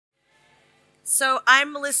So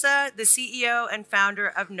I'm Melissa, the CEO and founder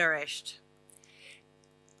of Nourished.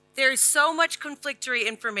 There's so much conflictory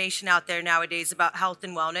information out there nowadays about health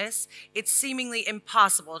and wellness, it's seemingly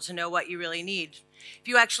impossible to know what you really need. If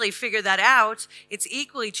you actually figure that out, it's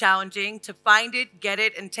equally challenging to find it, get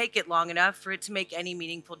it, and take it long enough for it to make any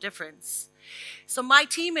meaningful difference. So my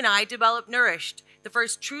team and I developed Nourished, the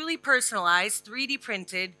first truly personalized, 3D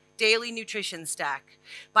printed, daily nutrition stack.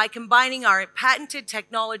 By combining our patented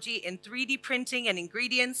technology in 3D printing and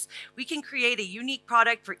ingredients, we can create a unique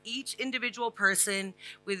product for each individual person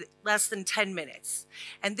with less than 10 minutes.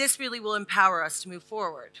 And this really will empower us to move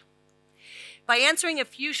forward. By answering a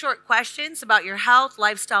few short questions about your health,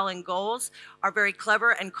 lifestyle, and goals, our very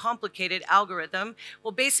clever and complicated algorithm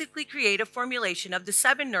will basically create a formulation of the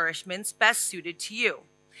 7 nourishments best suited to you.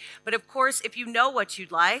 But of course, if you know what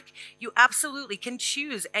you'd like, you absolutely can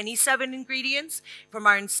choose any 7 ingredients from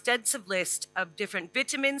our extensive list of different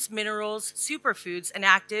vitamins, minerals, superfoods, and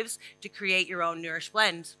actives to create your own Nourished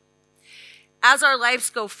blend. As our lives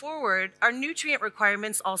go forward, our nutrient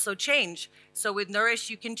requirements also change. So with Nourished,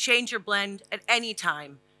 you can change your blend at any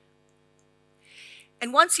time.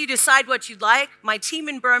 And once you decide what you'd like, my team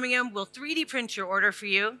in Birmingham will 3D print your order for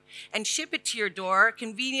you and ship it to your door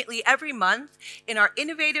conveniently every month in our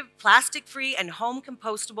innovative plastic-free and home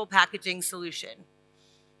compostable packaging solution.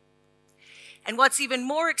 And what's even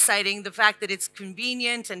more exciting, the fact that it's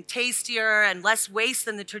convenient and tastier and less waste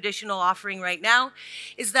than the traditional offering right now,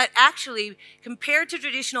 is that actually, compared to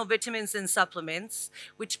traditional vitamins and supplements,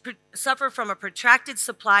 which suffer from a protracted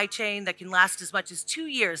supply chain that can last as much as 2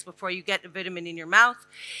 years before you get a vitamin in your mouth,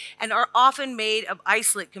 and are often made of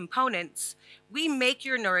isolate components, we make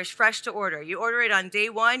your Nourished fresh to order. You order it on day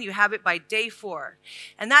 1, you have it by day 4.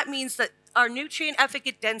 And that means that our nutrient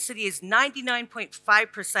efficacy density is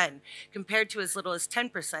 99.5% compared to as little as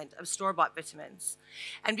 10% of store-bought vitamins.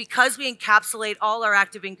 And because we encapsulate all our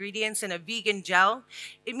active ingredients in a vegan gel,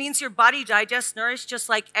 it means your body digests Nourished just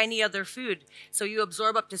like any other food. So you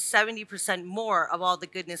absorb up to 70% more of all the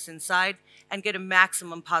goodness inside and get a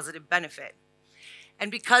maximum positive benefit. And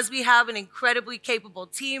because we have an incredibly capable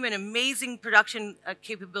team and amazing production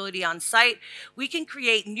capability on site, we can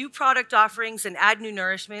create new product offerings and add new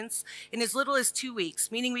nourishments in as little as 2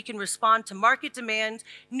 weeks, meaning we can respond to market demand,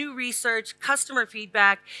 new research, customer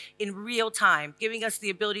feedback in real time, giving us the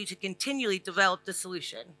ability to continually develop the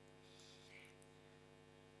solution.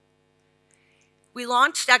 We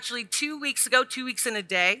launched actually 2 weeks ago, 2 weeks in a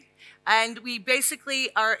day. And we basically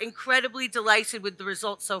are incredibly delighted with the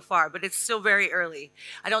results so far, but it's still very early.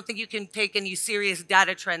 I don't think you can take any serious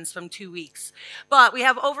data trends from 2 weeks. But we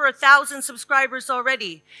have over 1,000 subscribers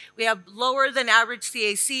already. We have lower than average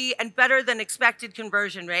CAC and better than expected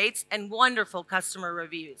conversion rates and wonderful customer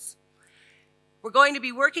reviews. We're going to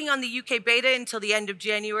be working on the UK beta until the end of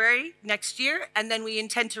January next year, and then we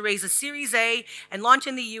intend to raise a Series A and launch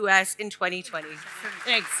in the US in 2020.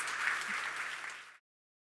 Thanks.